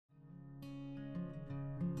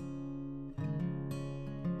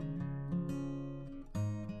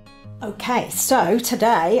Okay, so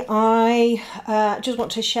today I just want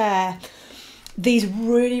to share these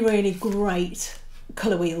really great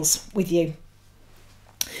colour wheels with you.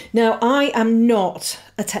 Now, I am not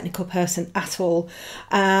a technical person at all,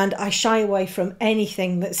 and I shy away from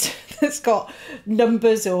anything that's got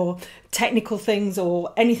numbers or technical things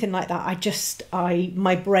or anything like that.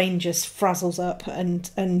 My brain just frazzles up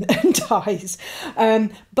and dies.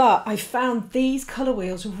 But I found these colour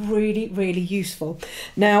wheels really useful.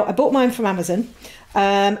 Now, I bought mine from Amazon,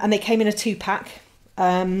 and they came in a 2-pack.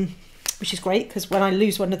 Which is great because when I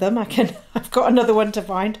lose one of them, I've got another one to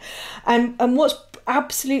find. And what's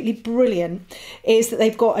absolutely brilliant is that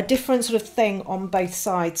they've got a different sort of thing on both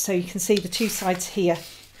sides. So you can see the two sides here,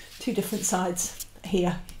 two different sides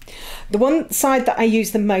here. The one side that I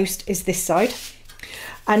use the most is this side.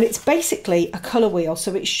 And it's basically a colour wheel.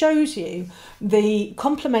 So it shows you the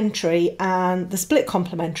complementary and the split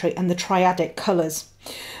complementary and the triadic colours.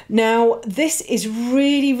 Now, this is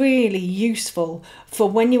really useful for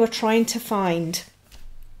when you are trying to find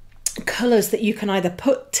colours that you can either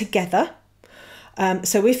put together.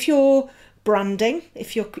 So if you're branding,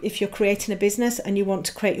 if you're creating a business and you want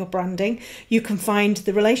to create your branding, you can find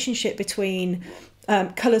the relationship between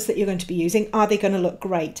colours that you're going to be using. Are they going to look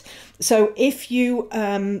great? So if you,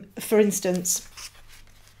 for instance,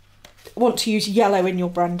 want to use yellow in your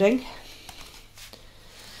branding,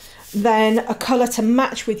 then a colour to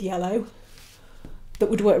match with yellow that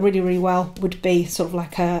would work really well would be sort of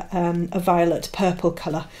like a violet purple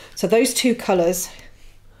colour. So those two colours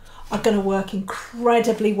are going to work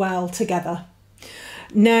incredibly well together.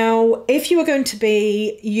 Now, if you are going to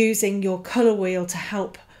be using your colour wheel to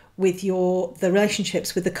help with the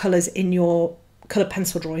relationships with the colours in your colour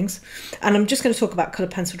pencil drawings, and I'm just going to talk about colour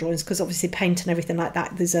pencil drawings because obviously paint and everything like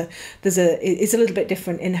that, it's a little bit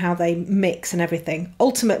different in how they mix and everything.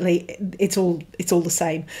 Ultimately, it's all the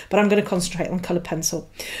same, but I'm going to concentrate on colour pencil.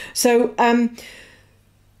 So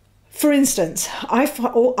for instance,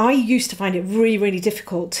 I used to find it really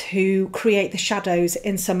difficult to create the shadows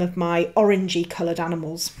in some of my orangey coloured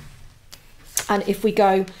animals. And if we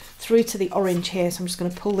go through to the orange here, so I'm just going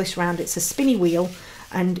to pull this round, it's a spinny wheel,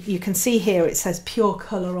 and you can see here it says pure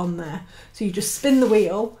colour on there. So you just spin the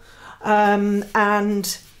wheel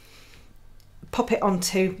and pop it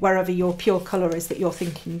onto wherever your pure colour is that you're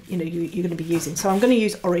thinking you're going to be using. So I'm going to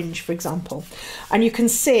use orange, for example, and you can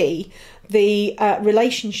see the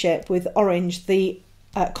relationship with orange. The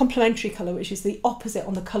complementary colour, which is the opposite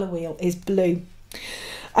on the colour wheel, is blue.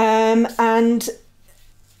 And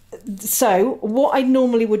so what I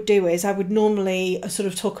normally would do is I would normally sort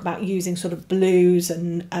of talk about using sort of blues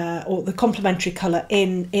and or the complementary colour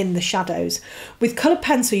in the shadows. With colour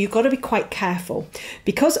pencil, you've got to be quite careful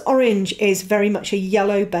because orange is very much a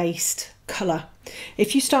yellow based colour.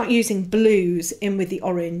 If you start using blues in with the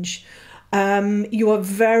orange, you are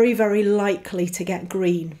very likely to get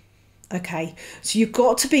green. Okay, so you've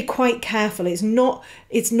got to be quite careful. It's not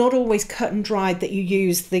always cut and dried that you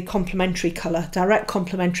use the complementary colour, direct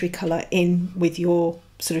complementary colour in with your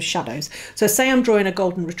sort of shadows. So say I'm drawing a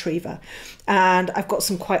golden retriever and I've got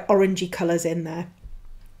some quite orangey colours in there.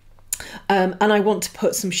 And I want to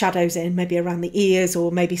put some shadows in, maybe around the ears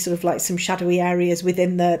or maybe sort of like some shadowy areas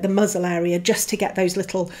within the muzzle area, just to get those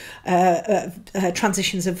little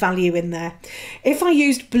transitions of value in there. If I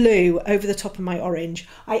used blue over the top of my orange,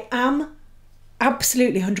 I am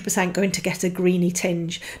absolutely 100% going to get a greeny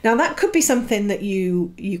tinge. Now that could be something that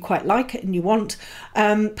you quite like and you want.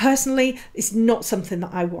 Personally, it's not something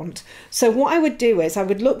that I want. So what I would do is I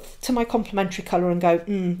would look to my complementary colour and go,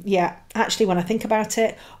 yeah, actually when I think about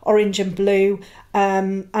it, orange and blue,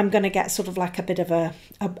 I'm going to get sort of like a bit of a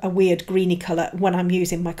weird greeny colour when I'm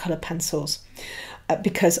using my colour pencils.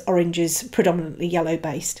 Because orange is predominantly yellow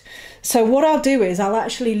based. So what I'll do is I'll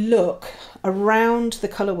actually look around the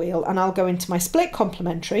colour wheel and I'll go into my split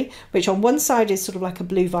complementary, which on one side is sort of like a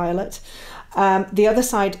blue violet, the other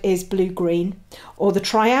side is blue green, or the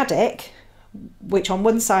triadic, which on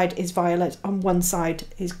one side is violet, on one side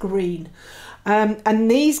is green. And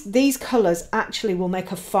these colours actually will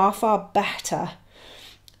make a far better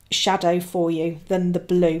shadow for you than the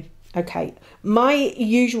blue. Okay, my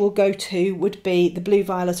usual go-to would be the blue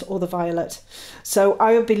violet or the violet. So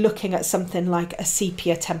I would be looking at something like a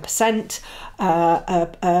sepia 10%,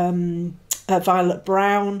 a violet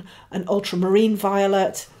brown, an ultramarine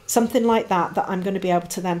violet, something like that I'm going to be able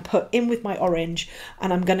to then put in with my orange,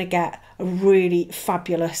 and I'm going to get a really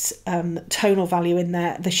fabulous tonal value in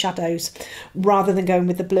there, the shadows, rather than going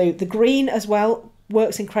with the blue. The green as well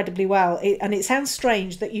works incredibly well. And it sounds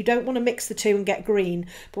strange that you don't want to mix the two and get green,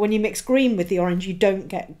 but when you mix green with the orange, you don't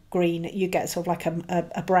get green. You get sort of like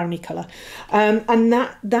a browny colour. And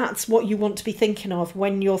that's what you want to be thinking of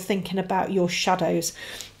when you're thinking about your shadows.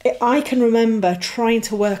 I can remember trying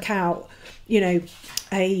to work out, you know,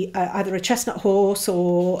 either a chestnut horse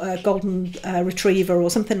or a golden retriever or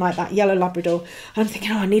something like that, yellow Labrador. And I'm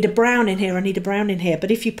thinking, oh, I need a brown in here, I need a brown in here.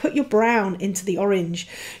 But if you put your brown into the orange,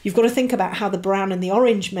 you've got to think about how the brown and the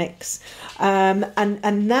orange mix. And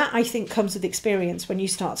that, I think, comes with experience when you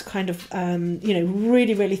start to kind of, you know,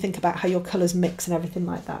 really, really think about how your colours mix and everything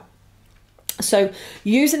like that. So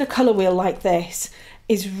using a colour wheel like this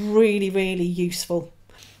is really, really useful.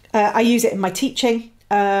 I use it in my teaching.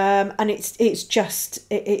 And it's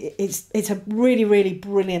a really, really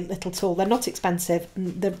brilliant little tool. They're not expensive,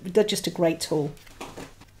 and they're just a great tool.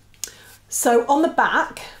 So on the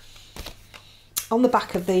back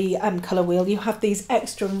of the colour wheel, you have these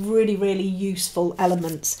extra really, really useful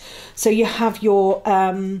elements. So you have your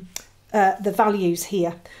the values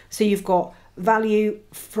here. So you've got value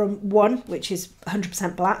from 1, which is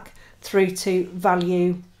 100% black, through to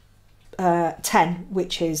value 10,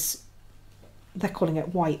 which is, they're calling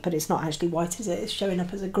it white, but it's not actually white, is it? It's showing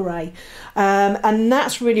up as a grey. And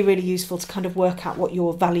that's really, really useful to kind of work out what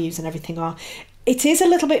your values and everything are. It is a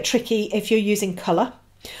little bit tricky if you're using colour,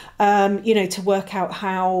 you know, to work out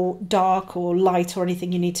how dark or light or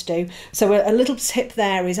anything you need to do. So a little tip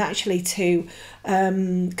there is actually to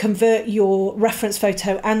convert your reference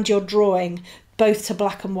photo and your drawing both to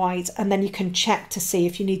black and white, and then you can check to see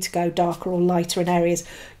if you need to go darker or lighter in areas.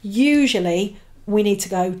 Usually we need to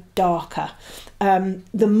go darker.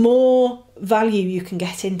 The more value you can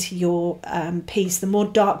get into your piece, the more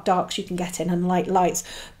darks you can get in and lights,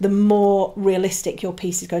 the more realistic your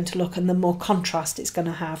piece is going to look and the more contrast it's going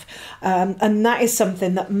to have. And that is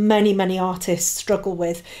something that many artists struggle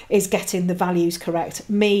with, is getting the values correct,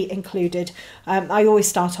 me included. I always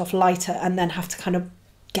start off lighter and then have to kind of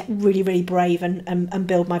get really, really brave and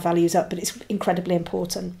build my values up, but it's incredibly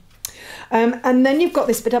important. And then you've got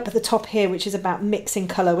this bit up at the top here, which is about mixing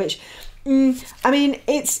colour, which, I mean,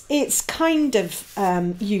 it's kind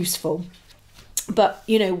of useful. But,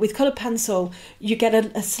 you know, with coloured pencil, you get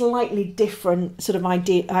a slightly different sort of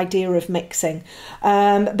idea of mixing.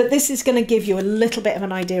 But this is going to give you a little bit of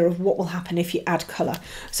an idea of what will happen if you add colour.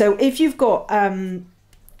 So if you've got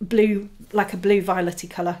blue, like a blue violet-y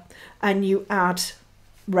colour, and you add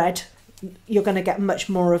red, you're going to get much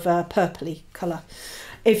more of a purpley colour.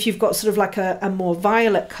 If you've got sort of like a more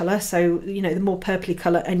violet colour, so, you know, the more purpley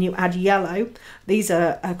colour, and you add yellow, these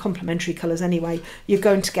are complementary colours anyway, you're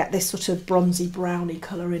going to get this sort of bronzy browny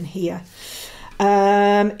colour in here.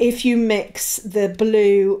 If you mix the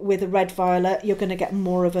blue with a red violet, you're going to get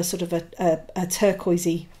more of a sort of a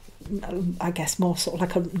turquoisey, I guess more sort of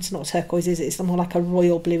like a, it's not turquoise, is it? It's more like a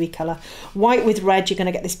royal bluey colour. White with red, you're going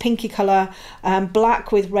to get this pinky colour.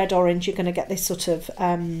 Black with red orange, you're going to get this sort of,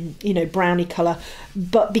 you know, browny colour.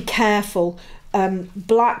 But be careful.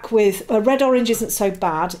 Black with red orange isn't so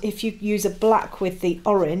bad. If you use a black with the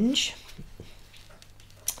orange,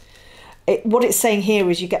 what it's saying here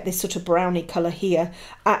is you get this sort of browny colour here.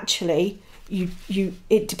 Actually,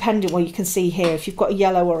 it depending, well, you can see here, if you've got a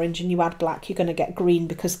yellow orange and you add black, you're going to get green,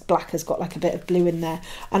 because black has got like a bit of blue in there.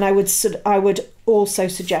 And I would also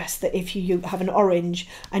suggest that if you have an orange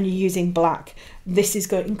and you're using black, this is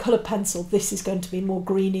going in coloured pencil, this is going to be more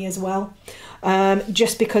greeny as well,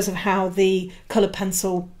 just because of how the coloured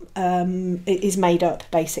pencil is made up,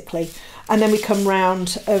 basically. And then we come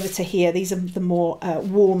round over to here. These are the more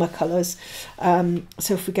warmer colours.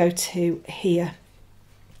 So if we go to here,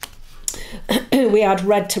 we add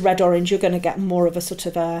red to red orange, you're going to get more of a sort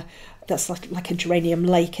of a, that's like a geranium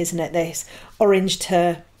lake, isn't it? This orange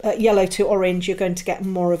to yellow to orange, you're going to get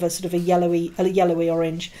more of a sort of a yellowy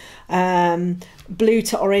orange. Blue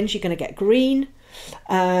to orange, you're going to get green.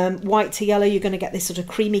 White to yellow, you're going to get this sort of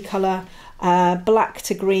creamy colour. Black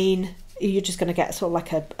to green, you're just going to get sort of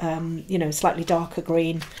like a you know, slightly darker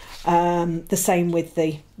green. The same with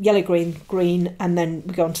the yellow green, and then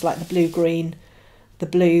we go on to like the blue green, the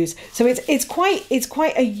blues. So it's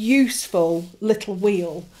quite a useful little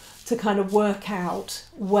wheel to kind of work out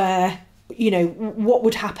where, you know, what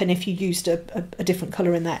would happen if you used a different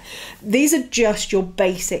colour in there. These are just your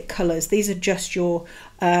basic colours. These are just your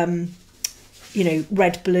you know,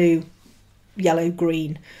 red, blue, yellow,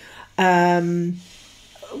 green. When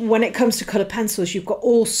it comes to colour pencils, you've got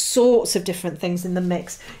all sorts of different things in the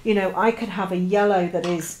mix. You know, I could have a yellow that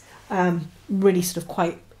is really sort of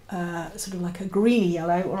quite sort of like a greeny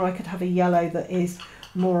yellow, or I could have a yellow that is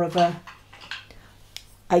more of an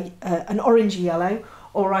orangey yellow,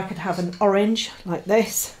 or I could have an orange like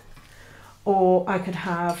this, or I could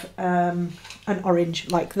have an orange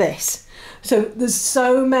like this. So there's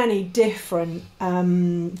so many different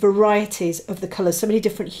varieties of the colours, so many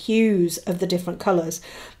different hues of the different colours,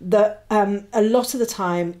 that a lot of the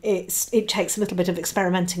time it takes a little bit of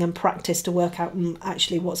experimenting and practice to work out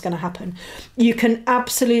actually what's going to happen. You can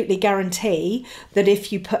absolutely guarantee that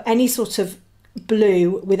if you put any sort of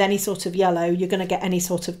blue with any sort of yellow, you're going to get any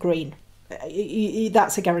sort of green.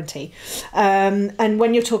 That's a guarantee. And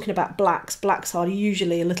when you're talking about blacks are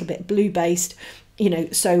usually a little bit blue based, you know,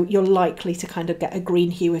 so you're likely to kind of get a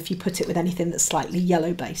green hue if you put it with anything that's slightly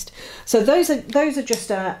yellow based. So those are just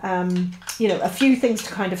you know, a few things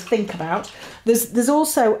to kind of think about. There's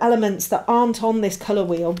also elements that aren't on this colour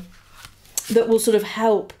wheel that will sort of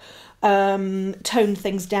help tone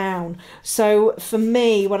things down. So for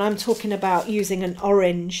me, when I'm talking about using an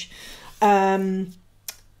orange,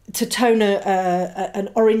 to tone an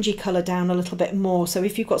orangey colour down a little bit more. So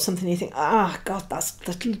if you've got something you think, ah, God, that's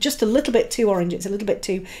just a little bit too orange, it's a little bit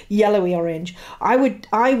too yellowy orange, I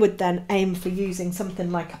would then aim for using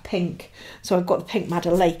something like a pink. So I've got the pink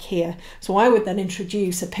Madder Lake here. So I would then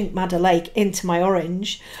introduce a pink Madder Lake into my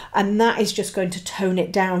orange, and that is just going to tone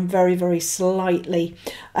it down very, very slightly,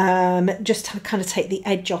 just to kind of take the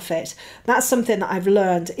edge off it. That's something that I've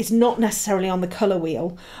learned. It's not necessarily on the colour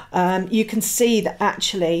wheel. You can see that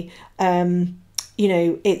actually, you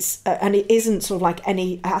know, it's and it isn't sort of like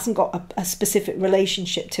it hasn't got a specific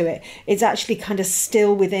relationship to it. It's actually kind of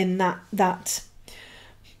still within that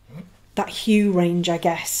hue range, I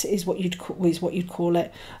guess, is what you'd call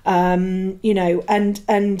it. You know,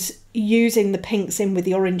 and using the pinks in with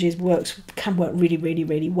the oranges can work really, really,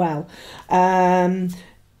 really well.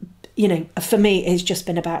 You know, for me, it's just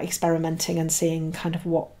been about experimenting and seeing kind of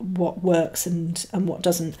what works and what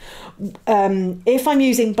doesn't. If I'm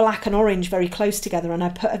using black and orange very close together, and I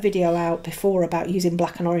put a video out before about using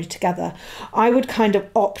black and orange together, I would kind of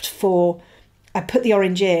opt for, I put the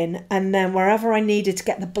orange in, and then wherever I needed to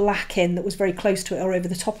get the black in that was very close to it or over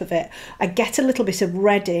the top of it, I get a little bit of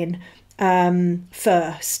red in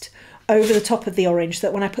first, over the top of the orange, so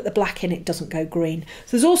that when I put the black in, it doesn't go green.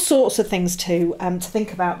 So there's all sorts of things to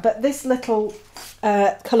think about, but this little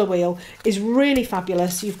colour wheel is really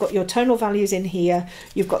fabulous. You've got your tonal values in here,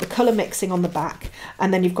 you've got the colour mixing on the back,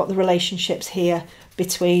 and then you've got the relationships here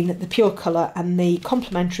between the pure colour and the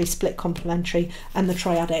complementary, split complementary, and the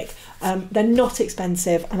triadic. They're not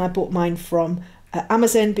expensive, and I bought mine from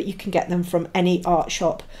Amazon, but you can get them from any art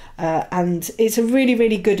shop, and it's a really,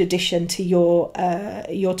 really good addition to your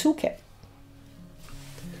toolkit.